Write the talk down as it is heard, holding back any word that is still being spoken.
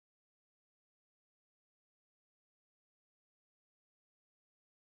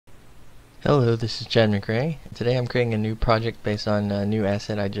Hello, this is Chad McRae. Today I'm creating a new project based on a new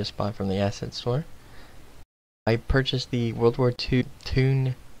asset I just bought from the asset store. I purchased the World War II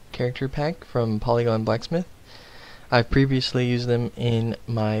Toon character pack from Polygon Blacksmith. I've previously used them in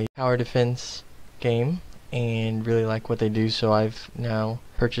my tower defense game and really like what they do, so I've now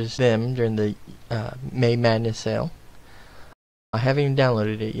purchased them during the May Madness sale. I haven't even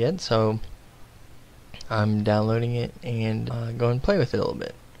downloaded it yet, so I'm downloading it and go and play with it a little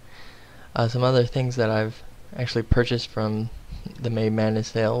bit. Some other things that I've actually purchased from the May Madness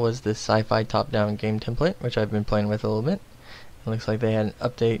sale was this sci-fi top-down game template, which I've been playing with a little bit. It looks like they had an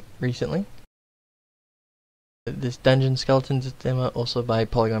update recently. This Dungeon Skeletons demo, also by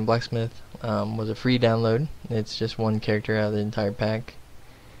Polygon Blacksmith, was a free download. It's just one character out of the entire pack.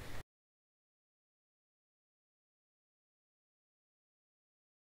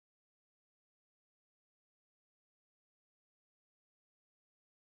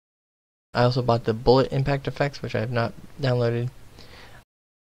 I also bought the Bullet Impact Effects, which I have not downloaded.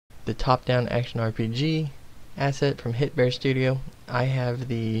 The top-down action RPG asset from Hit Bear Studio. I have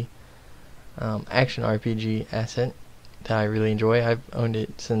the action RPG asset that I really enjoy. I've owned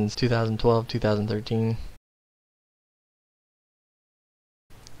it since 2012, 2013.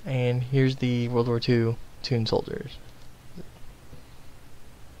 And here's the World War II Toon soldiers.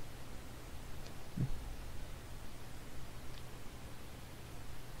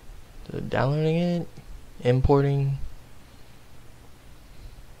 So downloading it, importing.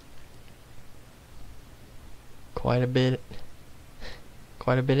 Quite a bit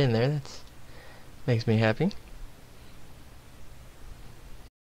in there. That makes me happy.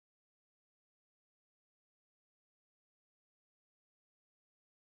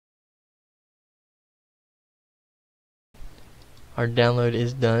 Our download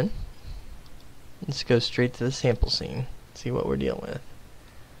is done. Let's go straight to the sample scene. See what we're dealing with.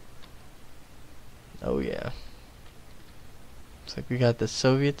 Oh yeah. Looks like we got the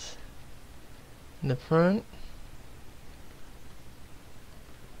Soviets in the front.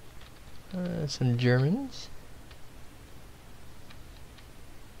 Some Germans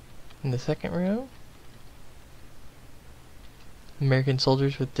in the second row. American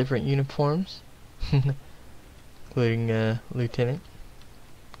soldiers with different uniforms, including Lieutenant.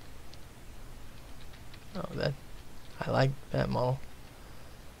 Oh, I like that model.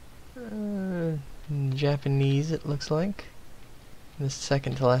 Japanese, it looks like, in the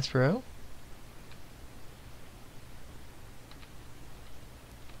second to last row.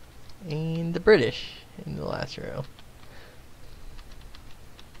 And the British in the last row.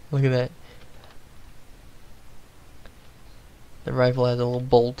 Look at that. The rifle has a little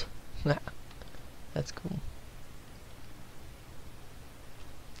bolt. That's cool.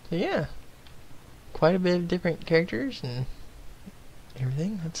 So yeah, quite a bit of different characters and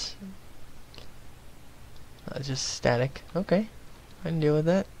everything. That's just static. Okay, I can deal with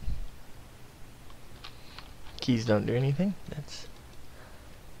that. Keys don't do anything. That's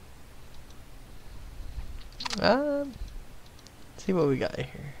let's see what we got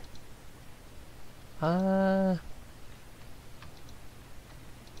here. How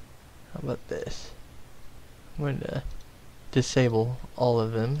about this? I'm going to disable all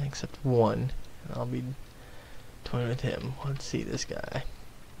of them except one, and I'll be toying with him. Let's see this guy.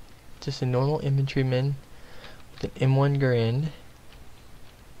 Just a normal infantryman with an M1 Grand.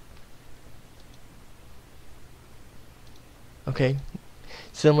 Okay,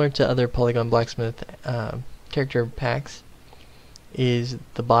 similar to other Polygon Blacksmith character packs, is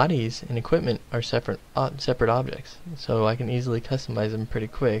the bodies and equipment are separate objects, so I can easily customize them pretty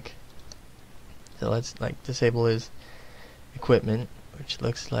quick. So let's disable his equipment, which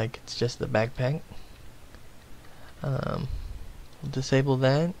looks like it's just the backpack. We'll disable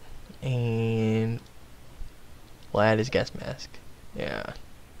that, and we'll add his gas mask. Yeah,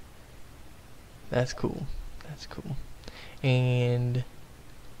 that's cool. That's cool. And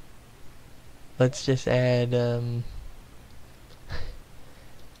let's just add the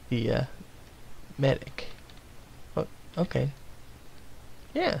medic. Oh, okay.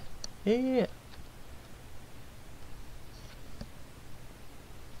 Yeah. Yeah.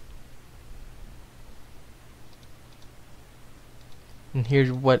 And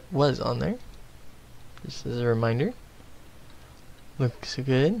here's what was on there. Just as a reminder. Looks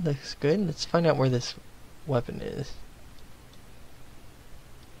good. Looks good. Let's find out where this weapon is.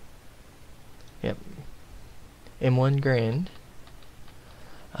 Yep. M1 Grand.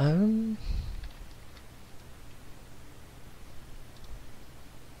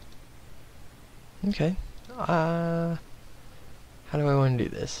 Okay. How do I want to do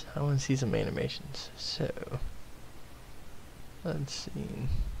this? I want to see some animations. So let's see.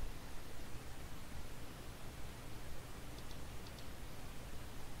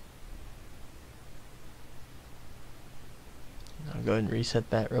 I'll go ahead and reset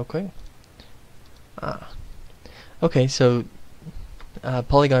that real quick. Okay, so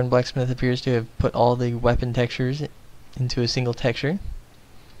Polygon Blacksmith appears to have put all the weapon textures into a single texture,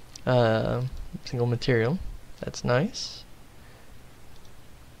 single material. That's nice.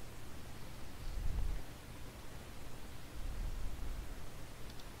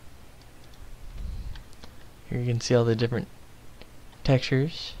 Here you can see all the different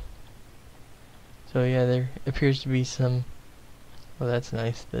textures. So yeah, there appears to be some, well, that's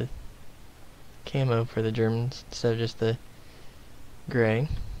nice, the camo for the Germans instead of just the gray.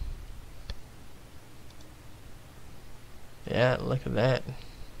 Yeah, look at that.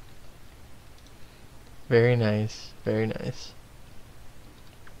 Very nice, very nice.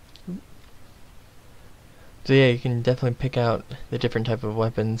 So yeah, you can definitely pick out the different type of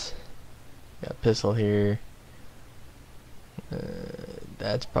weapons. Got a pistol here.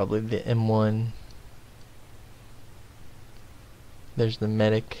 That's probably the M1. There's the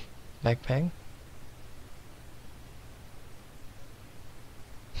medic backpack.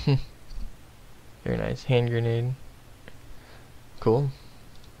 Very nice. Hand grenade. Cool.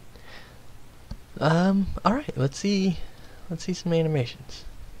 Alright, let's see some animations.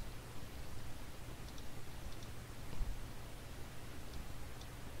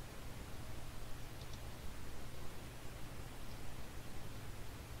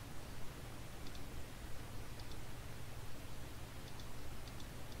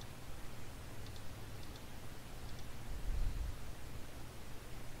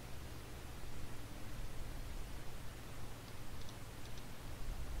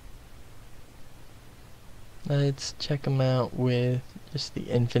 Let's check them out with just the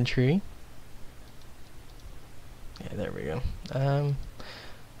infantry. Yeah, there we go.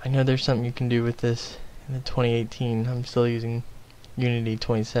 I know there's something you can do with this in the 2018. I'm still using Unity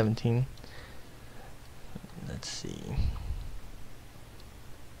 2017. Let's see.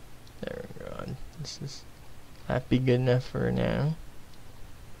 There we go. This is that be good enough for now.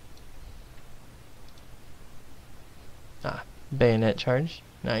 Bayonet charge.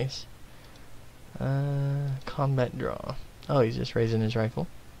 Nice. Combat draw. Oh, he's just raising his rifle.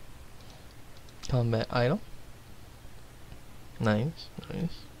 Combat idle. Nice,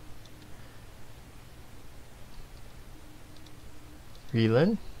 nice.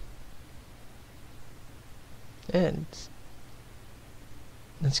 Reload. And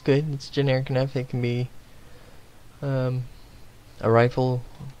that's good. It's generic enough. It can be a rifle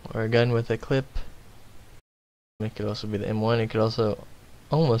or a gun with a clip. It could also be the M1. It could also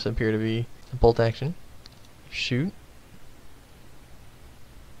almost appear to be a bolt action. Shoot.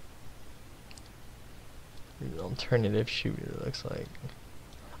 An alternative shoot, it looks like.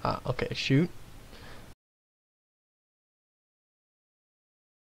 Okay, shoot.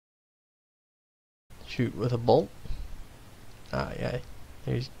 Shoot with a bolt. Yeah.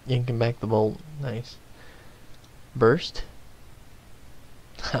 There's yanking back the bolt. Nice. Burst.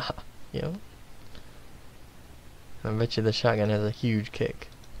 Haha. Yep. I bet you the shotgun has a huge kick.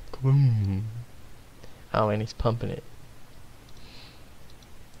 Boom. Oh, and he's pumping it.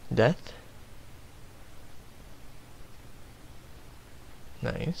 Death.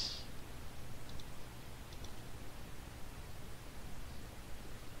 Nice.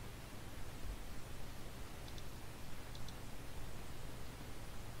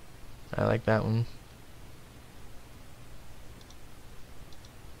 I like that one.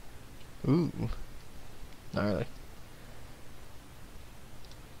 Ooh. Gnarly.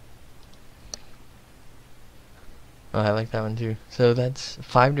 Oh, I like that one too. So that's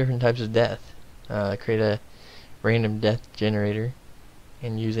 5 different types of death. Create a random death generator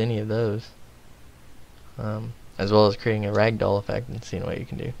and use any of those. As well as creating a ragdoll effect and seeing what you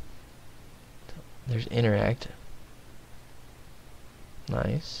can do. There's interact.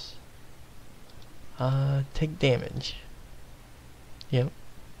 Nice. Take damage. Yep.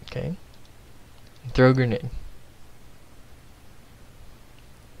 Okay. Throw grenade.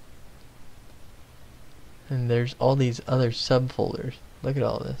 And there's all these other subfolders. Look at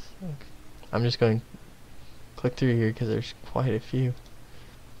all this. Okay. I'm just going to click through here because there's quite a few.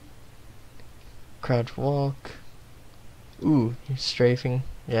 Crouch walk. Ooh, you're strafing.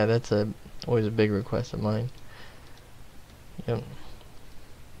 Yeah, that's always a big request of mine. Yep.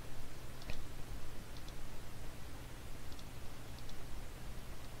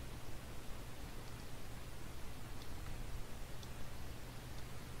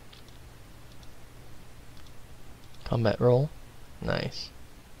 Combat roll. Nice.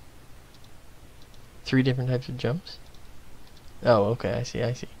 3 different types of jumps. Oh, okay, I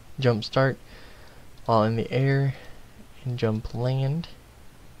see. Jump start while in the air and jump land.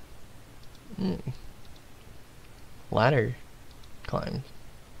 Ladder. climbs.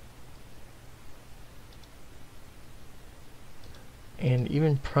 And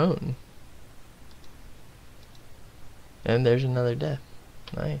even prone. And there's another death.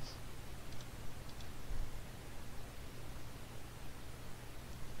 Nice.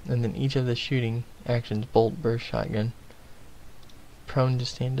 And then each of the shooting actions: bolt, burst, shotgun. Prone to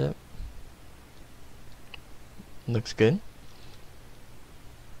stand up. Looks good.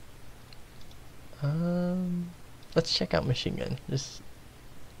 Let's check out machine gun. Just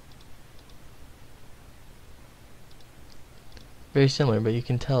very similar, but you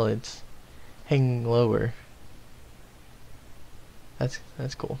can tell it's hanging lower. That's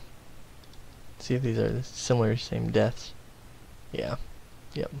cool. Let's see if these are similar, same deaths. Yeah.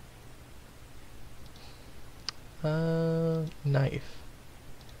 Yep. Knife.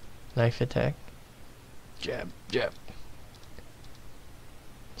 Knife attack. Jab, jab.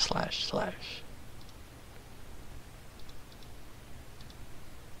 Slash, slash.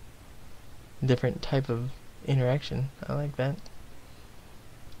 Different type of interaction. I like that.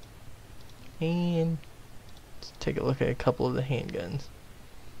 And let's take a look at a couple of the handguns.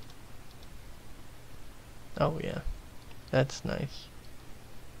 Oh yeah, that's nice.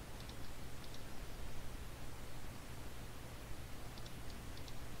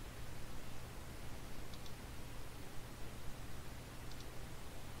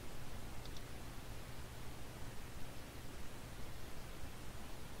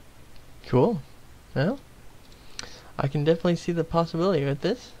 Cool. Well, I can definitely see the possibility with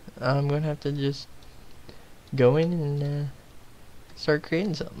this. I'm going to have to just go in and start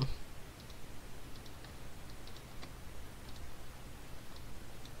creating something.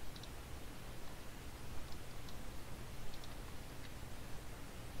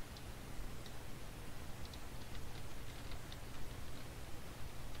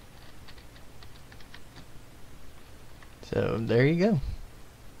 So there you go.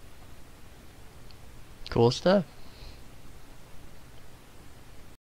 Cool stuff.